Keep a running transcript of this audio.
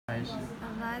开始。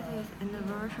Analysis and the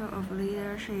virtue of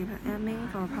leadership, aiming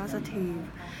for positive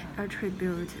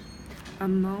attributes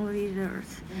among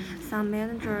leaders. Some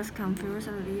managers confuse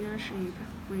leadership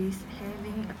with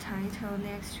having a title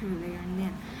next to their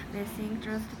name. They think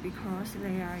just because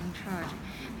they are in charge,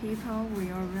 people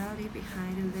will rally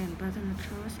behind them. But the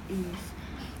truth is,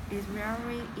 it's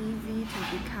very easy to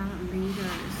become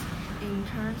leaders in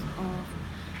terms of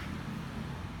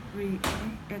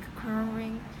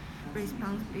acquiring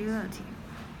responsibility.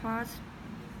 What's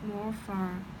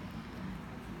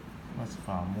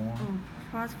far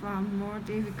more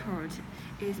difficult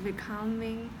is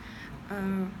becoming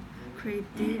a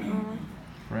credible,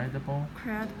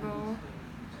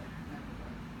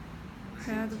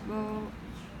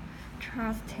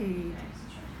 trusted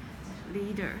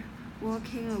leader.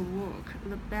 Walking a walk,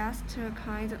 the best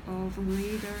kind of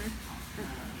leaders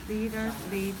lead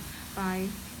by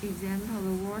example.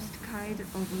 The worst kind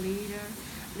of leader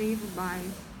live by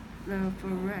the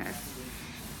phrase,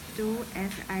 do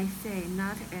as I say,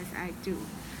 not as I do.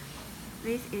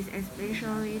 This is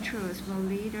especially true for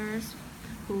leaders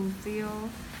who feel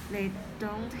they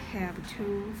don't have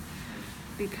to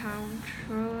become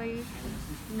truly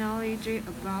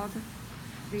knowledgeable about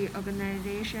the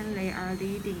organization they are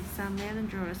leading. Some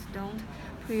managers don't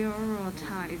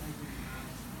prioritize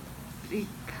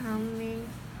becoming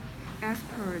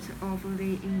experts of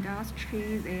the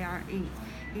industry they are in.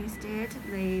 Instead,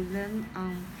 they lean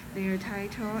on their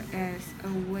title as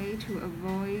a way to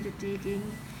avoid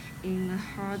digging in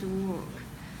hard work.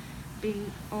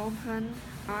 Being open,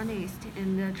 honest,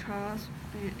 and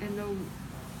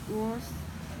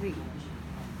worthy.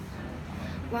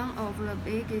 One of the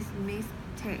biggest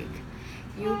mistakes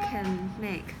you can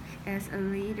make as a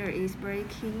leader is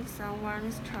breaking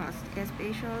someone's trust,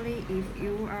 especially if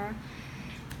you are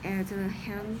at the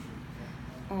helm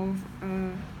of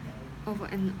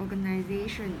an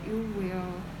organization.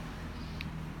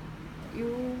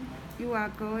 You are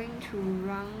going to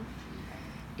run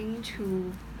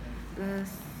into the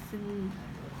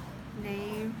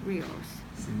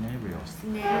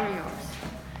scenarios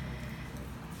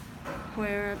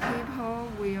where people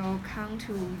will come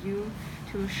to you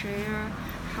to share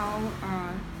how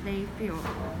are they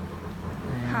feeling.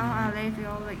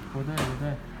 不对，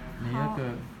你那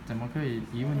个怎么可以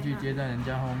疑问句接在人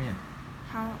家后面？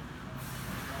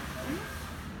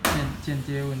间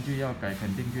接问句要改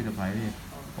肯定句的排列，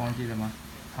忘记了吗？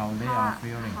 How they are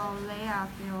feeling.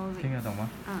 听得懂吗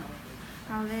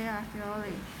？How they are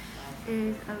feeling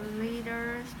is a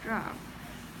leader's job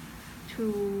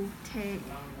to treat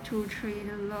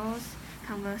those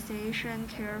conversations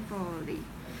carefully.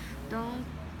 Don't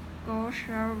go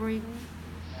sharing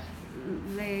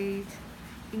late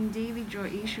individual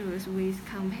issues with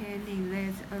company.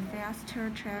 That's a faster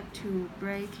track to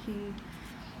breaking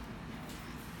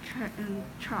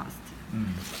trust.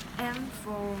 Aim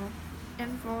for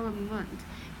the moon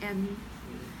and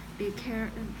be clear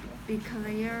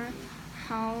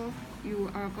how you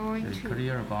are going to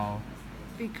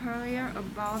be clear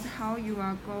about how you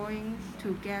are going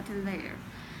to get there.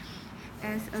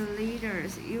 As a leader,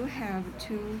 you have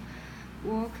to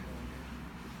walk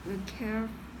the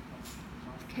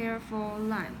careful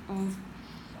line of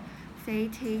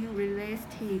setting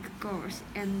realistic goals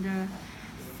and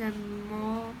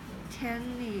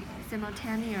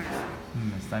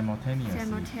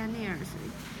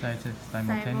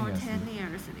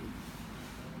simultaneously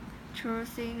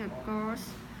choosing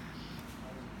goals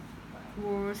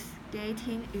worth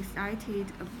getting excited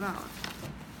about.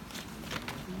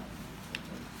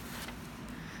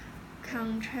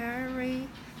 Contrary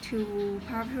to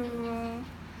popular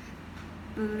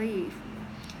belief,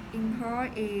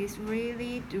 employees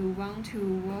really do want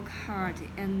to work hard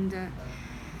and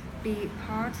be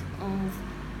part of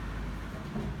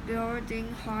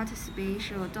building what's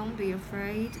special. Don't be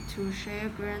afraid to share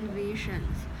grand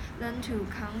visions. Learn to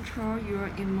control your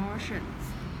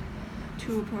emotions.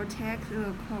 To protect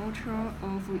the culture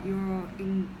of your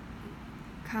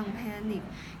company,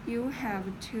 you have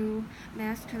to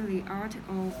master the art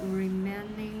of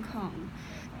remaining calm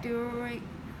during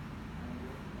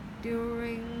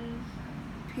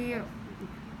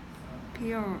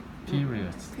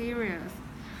periods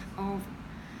of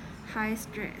high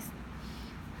stress.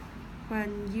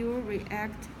 When you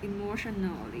react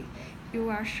emotionally, you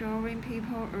are showing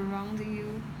people around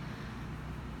you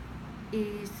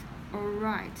it's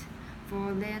alright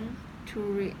for them to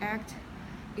react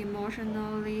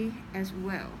emotionally as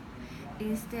well.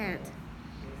 Instead,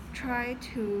 try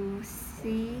to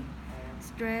see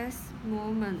stress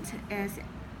moments as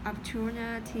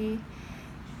opportunity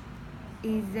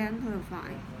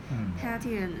exemplify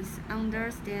patience,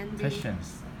 understanding,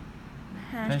 patience,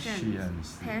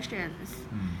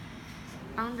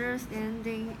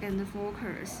 understanding and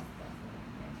focus.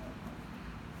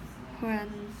 When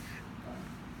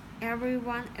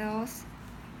everyone else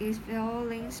is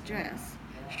feeling stress,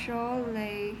 show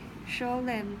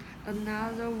them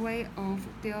another way of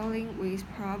dealing with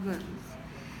problems.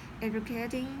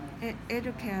 Educate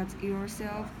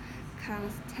yourself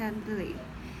constantly.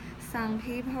 Some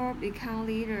people become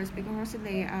leaders because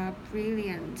they are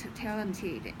brilliant,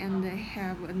 talented, and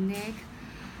have a knack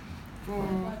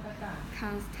for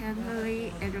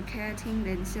constantly educating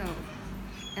themselves.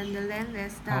 And then they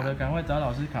start.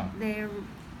 They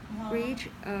reach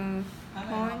a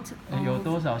point of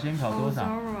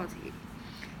authority,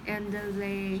 and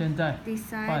they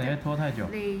decide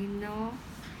they know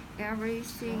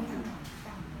everything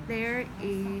there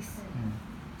is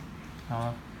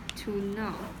to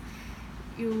know.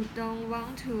 You don't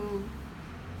want to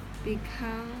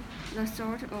become the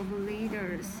sort of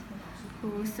leaders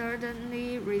who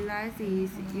suddenly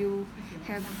realizes you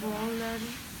have fallen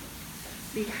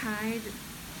behind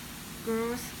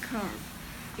growth curve.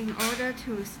 In order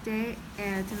to stay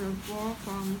at the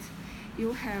forefront,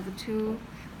 you have to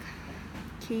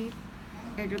keep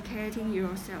educating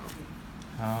yourself.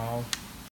 好。